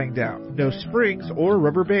 or lying down. No springs or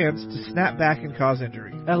rubber bands to snap back and cause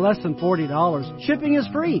injury. At less than $40, shipping is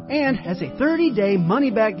free and has a 30-day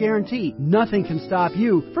money-back guarantee. Nothing can stop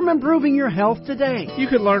you from improving your health today. You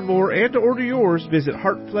can learn more and to order yours, visit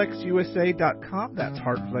HeartFlexUSA.com. That's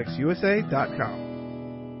HeartFlexUSA.com.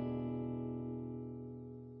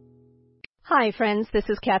 Hi, friends. This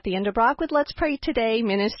is Kathy Endebrock with Let's Pray Today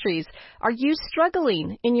Ministries. Are you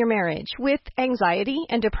struggling in your marriage with anxiety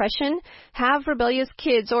and depression? Have rebellious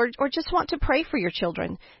kids or just want to pray for your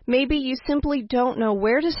children? Maybe you simply don't know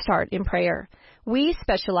where to start in prayer. We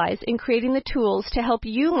specialize in creating the tools to help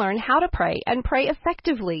you learn how to pray and pray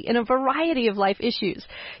effectively in a variety of life issues.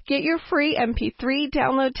 Get your free MP3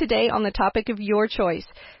 download today on the topic of your choice.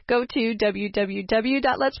 Go to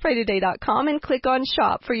www.letspraytoday.com and click on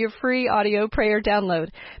Shop for your free audio prayer download.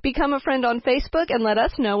 Become a friend on Facebook and let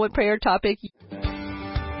us know what prayer topic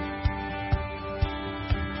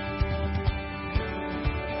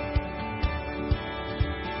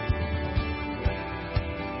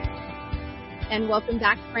And welcome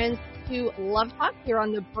back, friends, to Love Talk here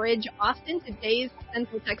on the Bridge, Austin. Today's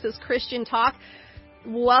Central Texas Christian Talk.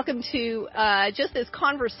 Welcome to just this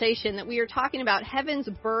conversation that we are talking about heaven's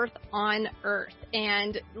birth on earth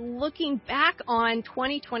and looking back on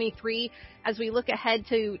 2023 as we look ahead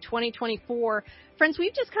to 2024. Friends,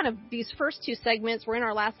 we've just kind of, these first two segments, we're in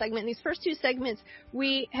our last segment, in these first two segments,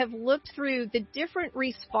 we have looked through the different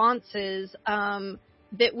responses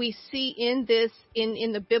that we see in this,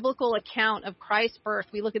 in the biblical account of Christ's birth.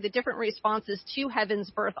 We look at the different responses to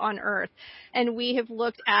heaven's birth on earth. And we have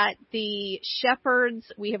looked at the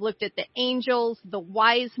shepherds, we have looked at the angels, the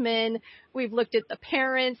wise men, we've looked at the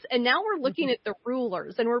parents, and now we're looking at the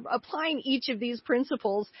rulers, and we're applying each of these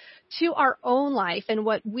principles to our own life and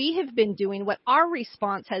what we have been doing, what our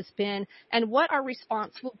response has been, and what our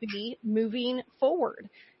response will be moving forward.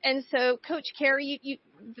 And so, Coach Carrie,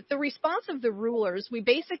 the response of the rulers, we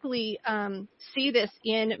basically see this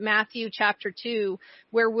in Matthew chapter 2,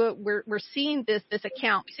 where we're seeing this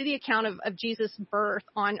account. We see the account of Jesus' birth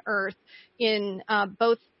on earth in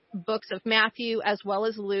both books of Matthew as well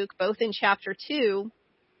as Luke, both in chapter 2.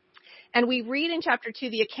 And we read in chapter 2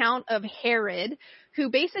 the account of Herod, who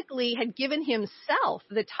basically had given himself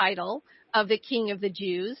the title of the King of the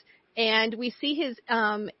Jews. And we see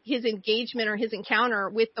his engagement or his encounter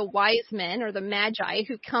with the wise men or the magi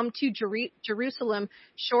who come to Jerusalem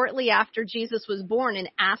shortly after Jesus was born and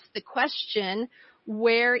ask the question,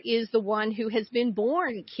 where is the one who has been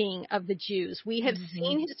born King of the Jews? We have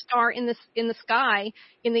seen his star in the sky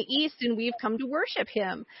in the east, and we've come to worship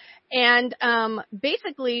him. And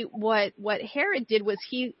basically what Herod did was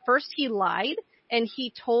he lied. And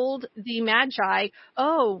he told the magi,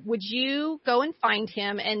 oh, would you go and find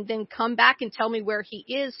him and then come back and tell me where he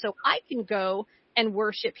is so I can go and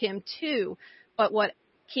worship him too. But what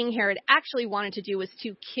King Herod actually wanted to do was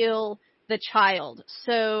to kill the child.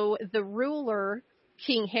 So the ruler,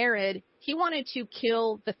 King Herod, he wanted to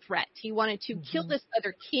kill the threat. He wanted to kill this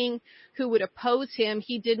other king who would oppose him.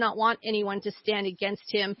 He did not want anyone to stand against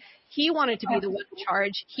him. He wanted to be the one in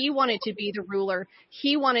charge. He wanted to be the ruler.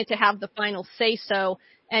 He wanted to have the final say-so,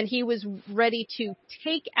 and he was ready to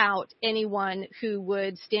take out anyone who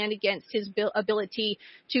would stand against his ability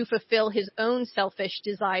to fulfill his own selfish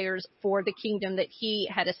desires for the kingdom that he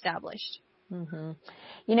had established.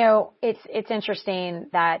 You know, it's interesting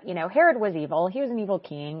that, you know, Herod was evil. He was an evil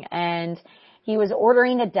king, and he was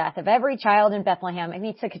ordering the death of every child in Bethlehem. I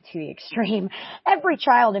mean, he took it to the extreme. Every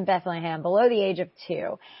child in Bethlehem below the age of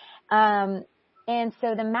 2. And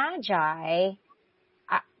so the Magi,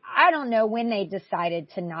 I don't know when they decided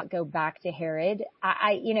to not go back to Herod.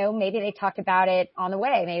 You know, maybe they talked about it on the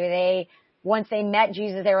way. Maybe once they met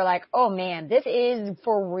Jesus, they were like, oh man, this is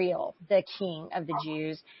for real, the King of the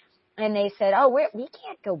Jews. And they said, oh, we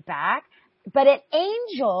can't go back. But an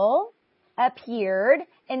angel appeared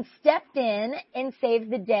and stepped in and saved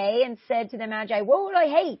the day and said to the Magi, whoa,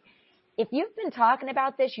 hey, if you've been talking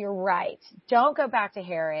about this, you're right. Don't go back to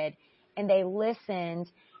Herod. And they listened.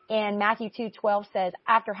 And Matthew 2:12 says,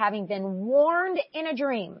 after having been warned in a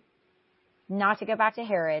dream not to go back to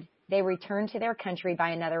Herod, they returned to their country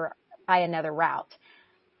by another route.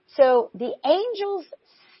 So the angels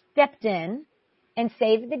stepped in and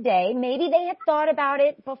saved the day. Maybe they had thought about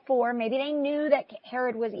it before. Maybe they knew that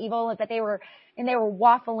Herod was evil, but they were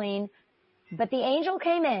waffling. But the angel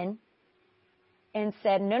came in and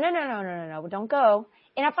said, no, don't go.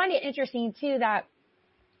 And I find it interesting too that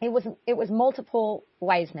it was multiple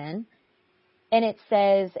wise men, and it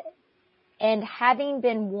says, and having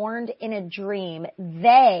been warned in a dream,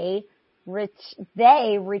 they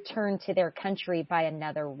returned to their country by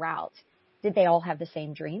another route. Did they all have the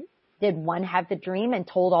same dream? Did one have the dream and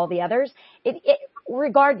told all the others?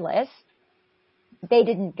 Regardless, they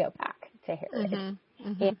didn't go back to Herod.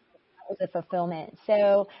 That was a fulfillment.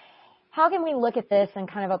 So how can we look at this and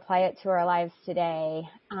kind of apply it to our lives today?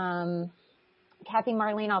 Kathy,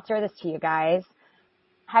 Marlene, I'll throw this to you guys.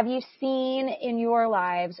 Have you seen in your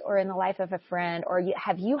lives or in the life of a friend, or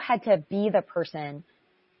have you had to be the person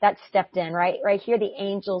that stepped in, right? Right here, the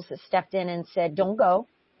angels stepped in and said, don't go.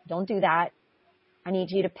 Don't do that. I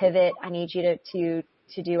need you to pivot. I need you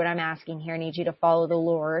to do what I'm asking here. I need you to follow the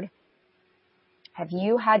Lord. Have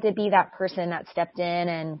you had to be that person that stepped in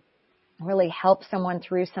and really helped someone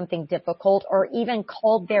through something difficult, or even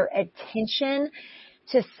called their attention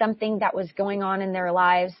to something that was going on in their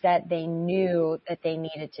lives that they knew that they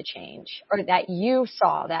needed to change, or that you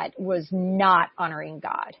saw that was not honoring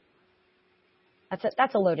God?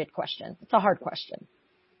 That's a loaded question. It's a hard question.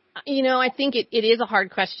 I think it is a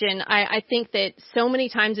hard question. I think that so many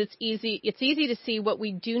times it's easy to see what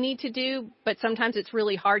we do need to do, but sometimes it's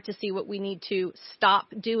really hard to see what we need to stop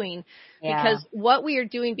doing, because what we are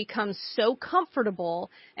doing becomes so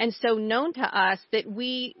comfortable and so known to us that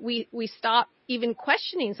we stop even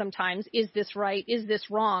questioning sometimes, is this right? Is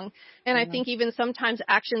this wrong? And I think even sometimes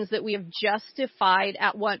actions that we have justified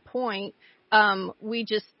at what point, we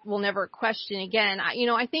just will never question again.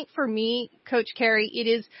 I think for me, Coach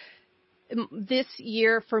Carrie, this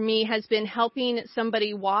year for me has been helping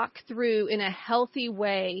somebody walk through in a healthy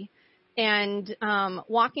way, and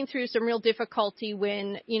walking through some real difficulty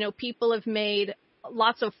when, people have made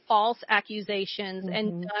lots of false accusations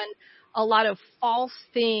and done a lot of false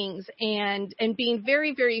things and being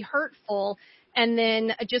very, very hurtful. And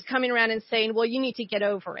then just coming around and saying, well, you need to get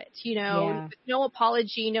over it, no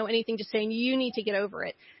apology, no anything, just saying you need to get over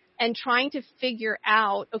it. And trying to figure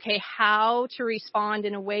out, okay, how to respond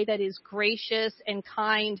in a way that is gracious and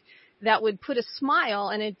kind, that would put a smile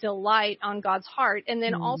and a delight on God's heart. And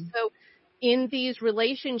then also in these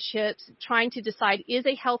relationships, trying to decide, is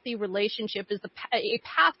a healthy relationship, is a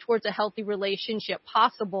path towards a healthy relationship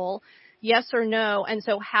possible? Yes or no? And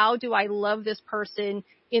so how do I love this person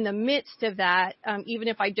in the midst of that, even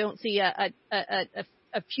if I don't see a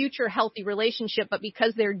future healthy relationship, but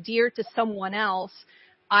because they're dear to someone else,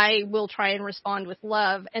 I will try and respond with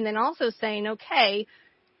love. And then also saying, okay,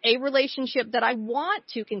 a relationship that I want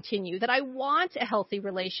to continue, that I want a healthy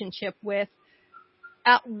relationship with,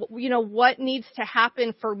 what needs to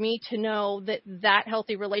happen for me to know that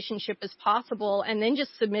healthy relationship is possible, and then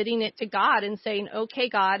just submitting it to God and saying, okay,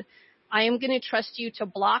 God, I am going to trust you to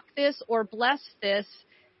block this or bless this.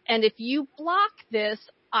 And if you block this,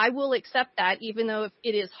 I will accept that, even though if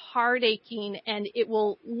it is heart aching and it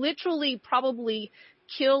will literally probably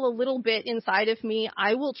kill a little bit inside of me,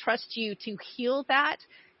 I will trust you to heal that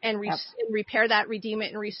and repair that, redeem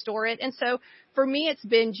it, and restore it. And so for me, it's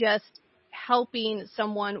been just helping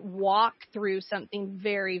someone walk through something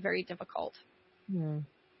very, very difficult.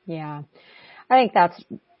 Yeah. I think that's,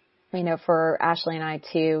 for Ashley and I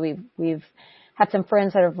too, we've had some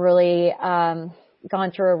friends that have really,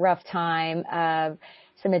 gone through a rough time,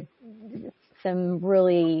 some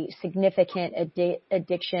really significant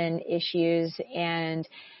addiction issues, and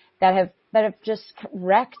that have just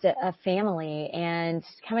wrecked a family, and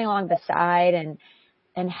coming along the side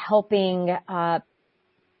and helping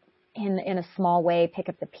in a small way pick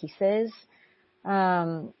up the pieces,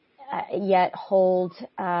 yet hold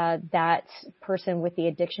that person with the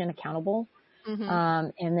addiction accountable,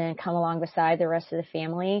 and then come along beside the rest of the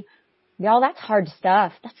family. Y'all, that's hard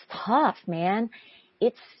stuff. That's tough, man.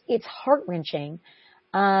 It's heart-wrenching.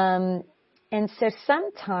 And so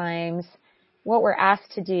sometimes what we're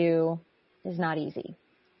asked to do is not easy.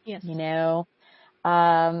 Yes.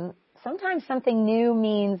 Sometimes something new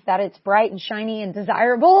means that it's bright and shiny and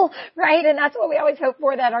desirable, right? And that's what we always hope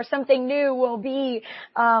for, that our something new will be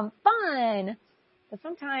fun. But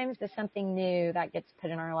sometimes the something new that gets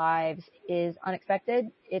put in our lives is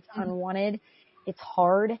unexpected. It's unwanted. It's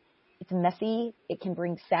hard. It's messy. It can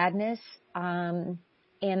bring sadness. And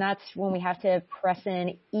that's when we have to press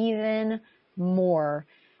in even more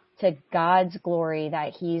to God's glory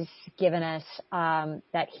that He's given us,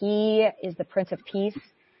 that He is the Prince of Peace.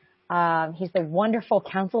 He's the wonderful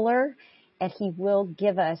counselor, and He will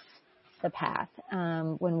give us the path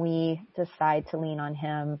when we decide to lean on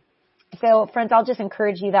Him. So, friends, I'll just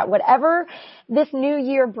encourage you that whatever this new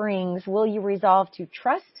year brings, will you resolve to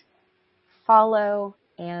trust, follow,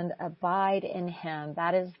 and abide in Him?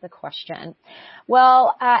 That is the question.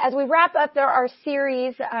 Well, as we wrap up our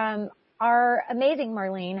series, our amazing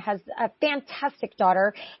Marlene has a fantastic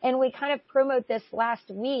daughter, and we kind of promoted this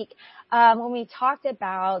last week when we talked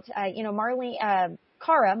about, Marlene,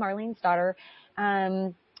 Cara, Marlene's daughter,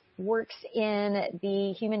 works in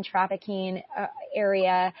the human trafficking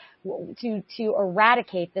area to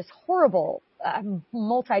eradicate this horrible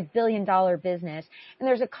multi-billion-dollar business. And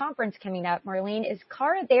there's a conference coming up. Marlene, is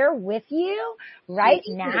Cara there with you right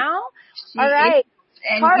now? All right.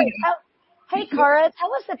 Cara, hey, Cara,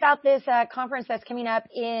 tell us about this conference that's coming up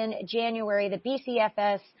in January, the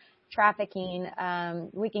BCFS trafficking.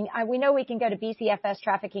 We know we can go to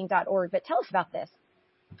bcfstrafficking.org, but tell us about this.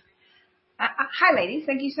 Hi, ladies.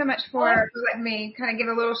 Thank you so much for letting me kind of give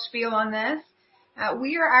a little spiel on this.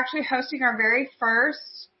 We are actually hosting our very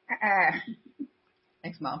first.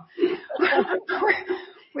 Thanks, Mom.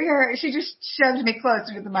 She just shoved me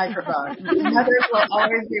closer to the microphone. Mothers will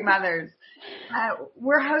always be mothers.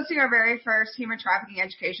 We're hosting our very first human trafficking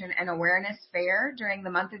education and awareness fair during the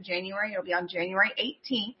month of January. It'll be on January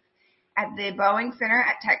 18th at the Boeing Center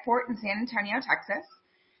at Techport in San Antonio, Texas.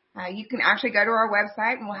 You can actually go to our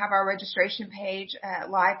website and we'll have our registration page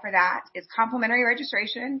live for that. It's complimentary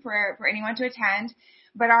registration for anyone to attend.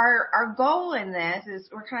 But our goal in this is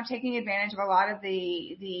we're kind of taking advantage of a lot of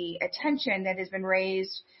the attention that has been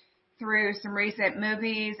raised through some recent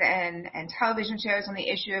movies and television shows on the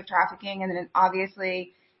issue of trafficking. And then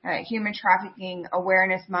obviously Human Trafficking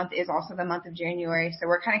Awareness Month is also the month of January. So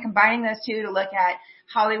we're kind of combining those two to look at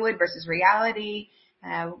Hollywood versus reality.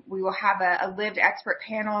 We will have a lived expert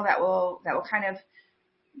panel that will kind of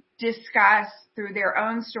discuss through their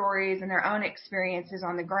own stories and their own experiences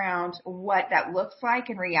on the ground what that looks like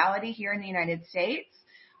in reality here in the United States.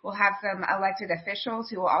 We'll have some elected officials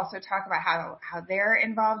who will also talk about how they're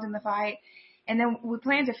involved in the fight. And then we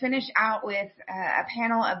plan to finish out with a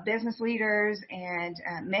panel of business leaders and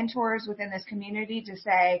mentors within this community to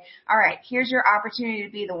say, all right, here's your opportunity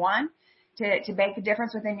to be the one to make a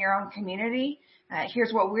difference within your own community.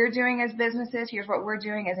 Here's what we're doing as businesses. Here's what we're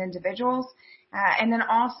doing as individuals. And then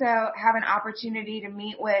also have an opportunity to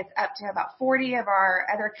meet with up to about 40 of our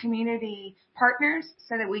other community partners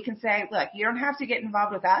so that we can say, look, you don't have to get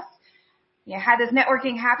involved with us. You know, have this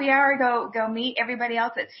networking happy hour, go meet everybody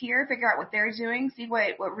else that's here, figure out what they're doing, see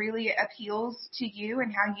what really appeals to you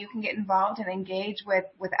and how you can get involved and engage with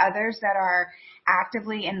others that are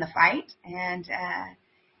actively in the fight. And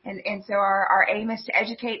so our aim is to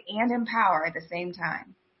educate and empower at the same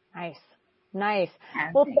time. Nice.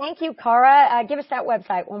 Well, thank you, Cara. Give us that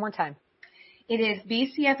website one more time. It is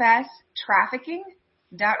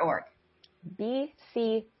bcfstrafficking.org.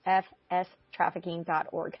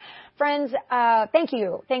 bcfstrafficking.org. Friends, thank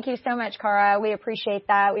you. Thank you so much, Cara. We appreciate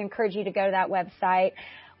that. We encourage you to go to that website.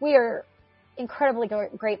 We are incredibly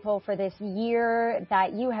grateful for this year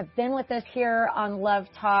that you have been with us here on Love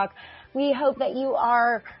Talk. We hope that you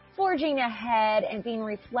are forging ahead and being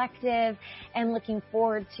reflective and looking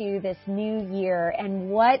forward to this new year and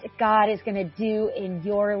what God is going to do in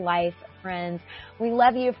your life, friends. We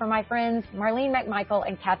love you. For my friends, Marlene McMichael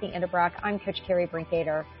and Kathy Enderbrock, I'm Coach Carrie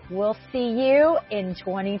Brinkader. We'll see you in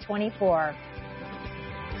 2024.